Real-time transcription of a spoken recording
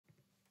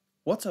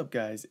What's up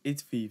guys,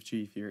 it's Fifa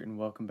Chief here and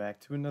welcome back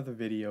to another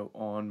video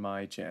on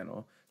my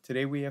channel.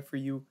 Today we have for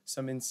you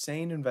some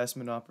insane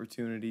investment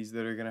opportunities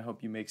that are going to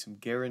help you make some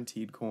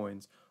guaranteed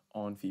coins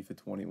on FIFA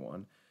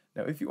 21.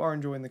 Now if you are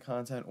enjoying the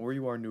content or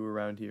you are new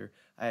around here,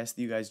 I ask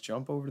that you guys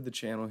jump over to the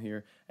channel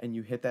here and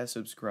you hit that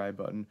subscribe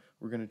button.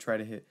 We're going to try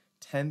to hit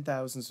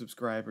 10,000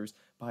 subscribers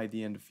by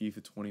the end of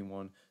FIFA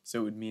 21,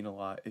 so it would mean a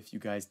lot if you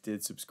guys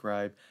did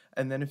subscribe.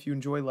 And then if you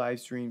enjoy live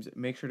streams,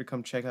 make sure to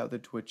come check out the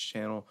Twitch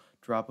channel,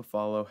 drop a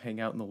follow, hang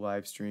out in the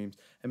live streams,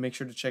 and make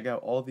sure to check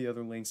out all the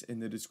other links in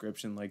the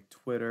description like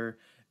Twitter,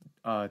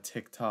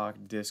 TikTok,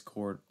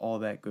 Discord, all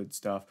that good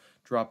stuff.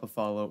 Drop a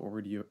follow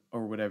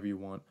or whatever you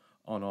want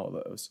on all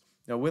those.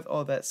 Now with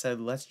all that said,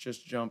 let's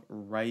just jump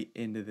right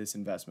into this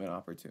investment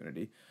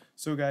opportunity.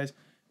 So guys,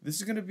 this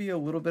is going to be a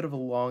little bit of a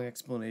long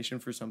explanation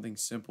for something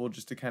simple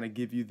just to kind of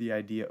give you the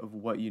idea of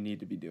what you need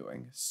to be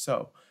doing.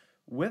 So,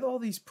 with all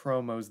these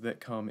promos that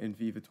come in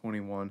FIFA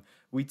 21,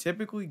 we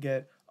typically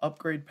get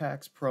upgrade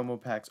packs, promo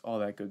packs, all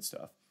that good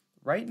stuff.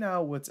 Right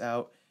now, what's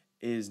out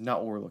is not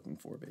what we're looking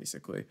for,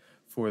 basically,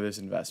 for this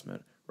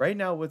investment. Right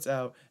now, what's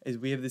out is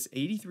we have this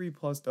 83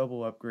 plus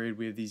double upgrade,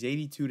 we have these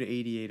 82 to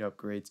 88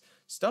 upgrades,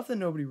 stuff that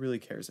nobody really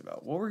cares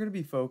about. What we're going to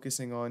be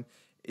focusing on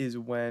is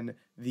when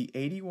the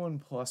 81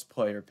 plus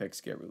player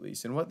picks get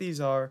released. And what these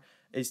are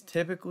is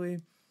typically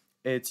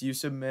it's you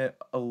submit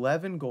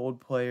 11 gold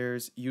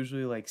players,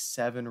 usually like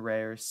 7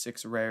 rares,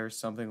 6 rares,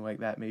 something like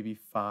that, maybe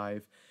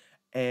 5,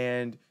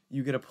 and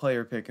you get a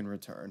player pick in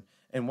return.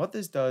 And what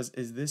this does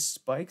is this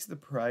spikes the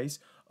price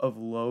of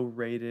low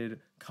rated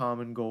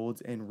common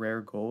golds and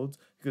rare golds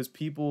because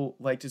people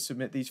like to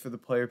submit these for the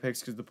player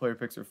picks because the player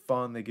picks are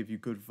fun, they give you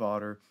good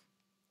fodder,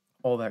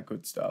 all that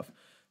good stuff.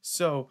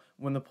 So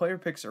when the player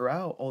picks are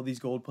out, all these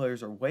gold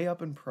players are way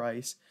up in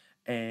price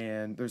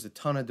and there's a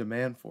ton of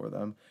demand for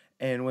them.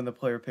 And when the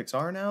player picks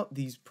aren't out,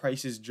 these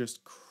prices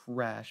just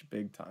crash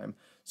big time.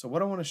 So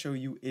what I want to show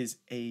you is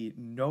a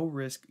no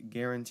risk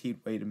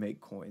guaranteed way to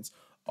make coins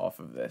off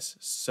of this.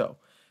 So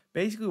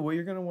basically what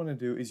you're going to want to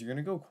do is you're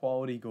going to go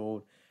quality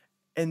gold.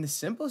 And the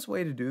simplest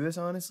way to do this,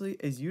 honestly,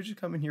 is you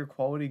just come in here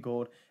quality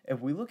gold.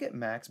 If we look at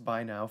max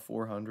buy now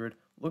 400,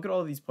 look at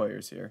all these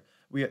players here.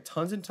 We got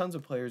tons and tons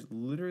of players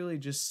literally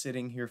just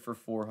sitting here for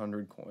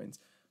 400 coins.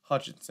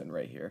 Hutchinson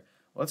right here.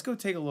 Let's go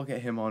take a look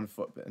at him on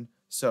Footbin.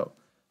 So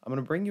I'm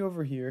going to bring you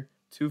over here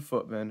to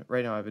Footbin.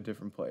 Right now I have a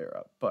different player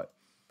up, but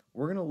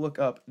we're going to look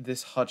up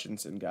this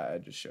Hutchinson guy I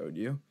just showed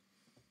you.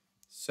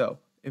 So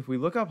if we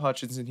look up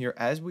Hutchinson here,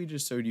 as we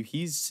just showed you,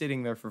 he's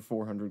sitting there for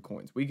 400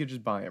 coins. We could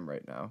just buy him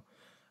right now.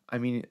 I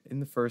mean, in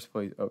the first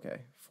place,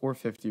 okay,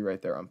 450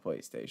 right there on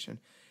PlayStation.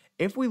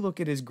 If we look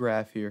at his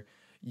graph here,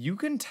 you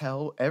can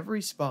tell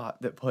every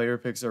spot that player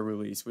picks are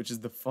released, which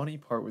is the funny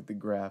part with the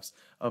graphs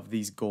of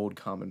these gold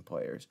common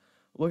players.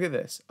 Look at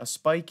this, a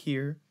spike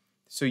here,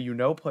 so you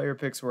know player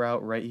picks were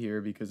out right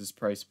here because his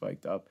price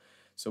spiked up.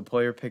 So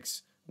player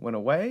picks went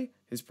away,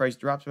 his price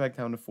drops back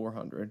down to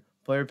 400.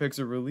 Player picks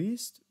are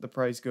released, the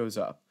price goes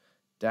up.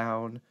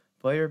 Down,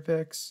 player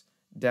picks,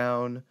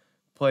 down,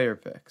 player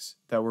picks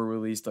that were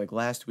released like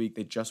last week,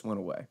 they just went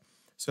away.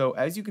 So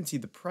as you can see,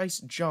 the price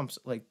jumps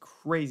like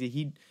crazy.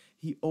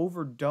 He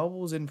over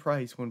doubles in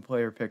price when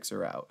player picks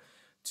are out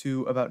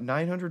to about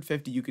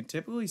 950. You could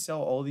typically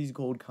sell all these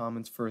gold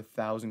commons for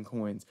 1,000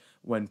 coins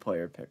when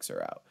player picks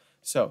are out.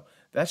 So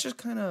that's just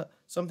kind of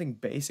something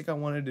basic I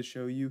wanted to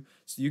show you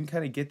so you can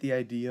kind of get the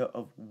idea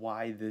of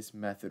why this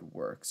method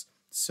works.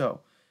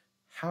 So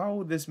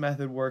how this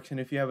method works, and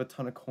if you have a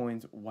ton of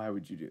coins, why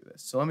would you do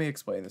this? So let me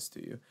explain this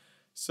to you.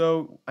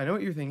 So I know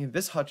what you're thinking.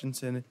 This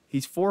Hutchinson,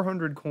 he's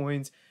 400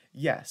 coins.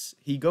 Yes,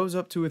 he goes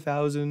up to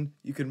 1,000.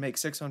 You can make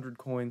 600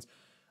 coins.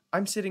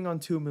 I'm sitting on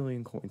 2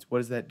 million coins. What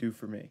does that do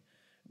for me?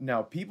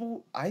 Now,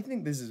 I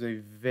think this is a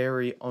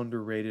very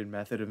underrated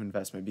method of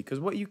investment because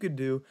what you could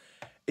do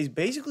is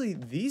basically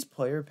these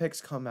player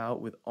picks come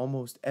out with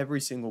almost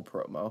every single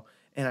promo,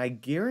 and I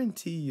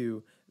guarantee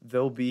you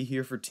they'll be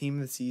here for team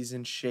of the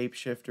season,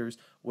 shapeshifters,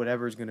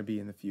 whatever is going to be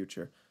in the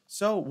future.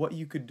 So what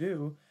you could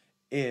do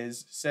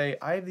is say,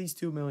 I have these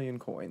 2 million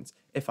coins.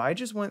 If I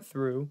just went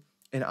through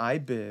and I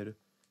bid,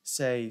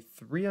 say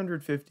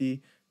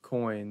 350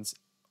 coins,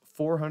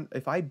 400,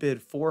 if I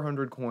bid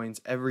 400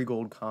 coins every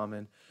gold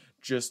common,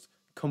 just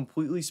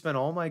completely spent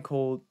all my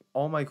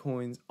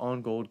coins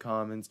on gold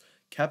commons,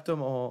 kept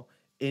them all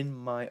in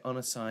my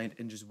unassigned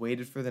and just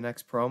waited for the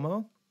next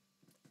promo,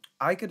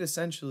 I could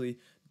essentially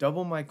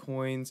double my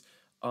coins,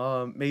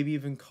 maybe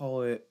even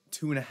call it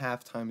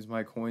 2.5 times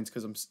my coins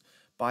because I'm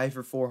buy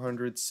for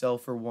 400, sell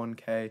for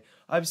 1K.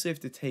 Obviously, I have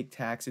to take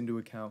tax into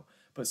account.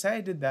 But say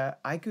I did that,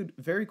 I could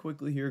very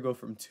quickly here go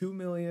from 2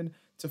 million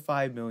to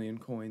 5 million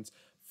coins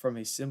from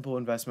a simple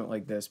investment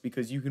like this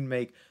because you can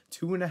make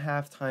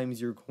 2.5 times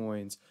your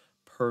coins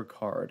per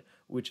card,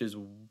 which is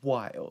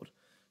wild.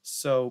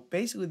 So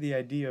basically the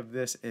idea of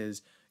this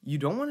is you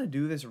don't want to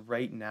do this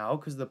right now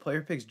because the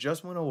player picks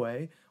just went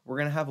away. We're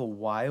going to have a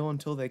while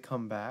until they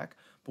come back.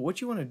 But what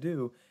you want to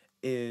do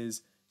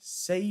is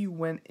say you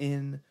went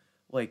in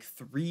like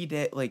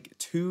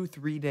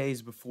 2-3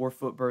 days before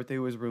Foot Birthday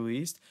was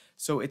released.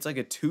 So it's like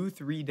a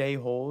 2-3 day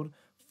hold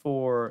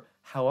for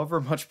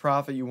however much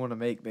profit you want to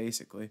make,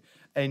 basically.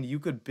 And you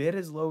could bid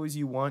as low as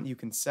you want, you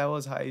can sell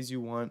as high as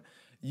you want.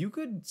 You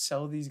could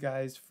sell these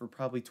guys for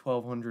probably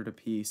 1,200 a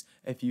piece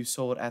if you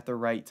sold at the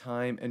right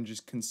time and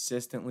just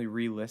consistently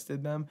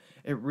relisted them.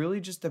 It really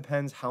just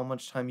depends how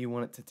much time you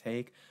want it to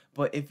take.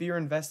 But if you're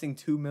investing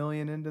 2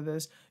 million into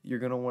this, you're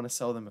going to want to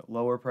sell them at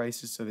lower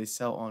prices so they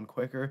sell on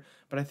quicker.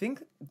 But I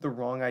think the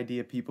wrong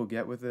idea people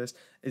get with this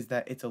is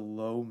that it's a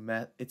low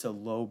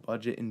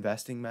budget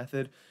investing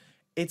method.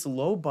 It's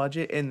low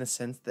budget in the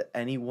sense that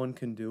anyone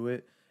can do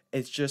it.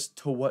 It's just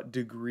to what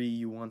degree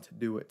you want to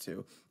do it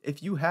to.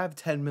 If you have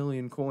 10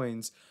 million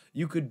coins,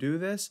 you could do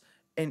this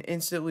and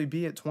instantly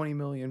be at 20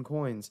 million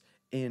coins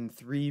in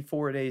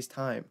 3-4 days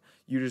time.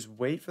 You just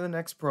wait for the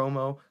next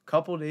promo,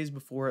 couple days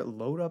before it,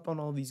 load up on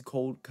all these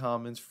cold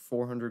commons for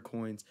 400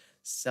 coins,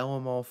 sell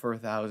them all for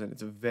 1,000.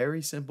 It's a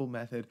very simple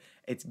method.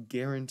 It's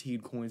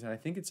guaranteed coins, and I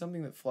think it's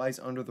something that flies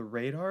under the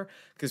radar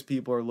because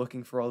people are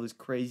looking for all this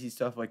crazy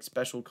stuff like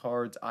special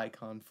cards,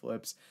 icon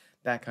flips,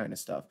 that kind of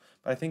stuff.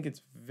 But I think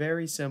it's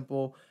very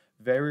simple,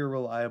 very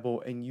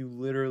reliable, and you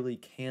literally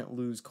can't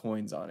lose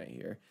coins on it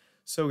here.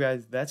 So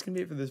guys, that's going to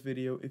be it for this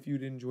video. If you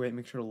did enjoy it,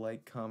 make sure to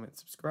like, comment,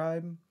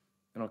 subscribe,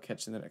 and I'll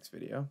catch you in the next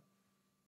video.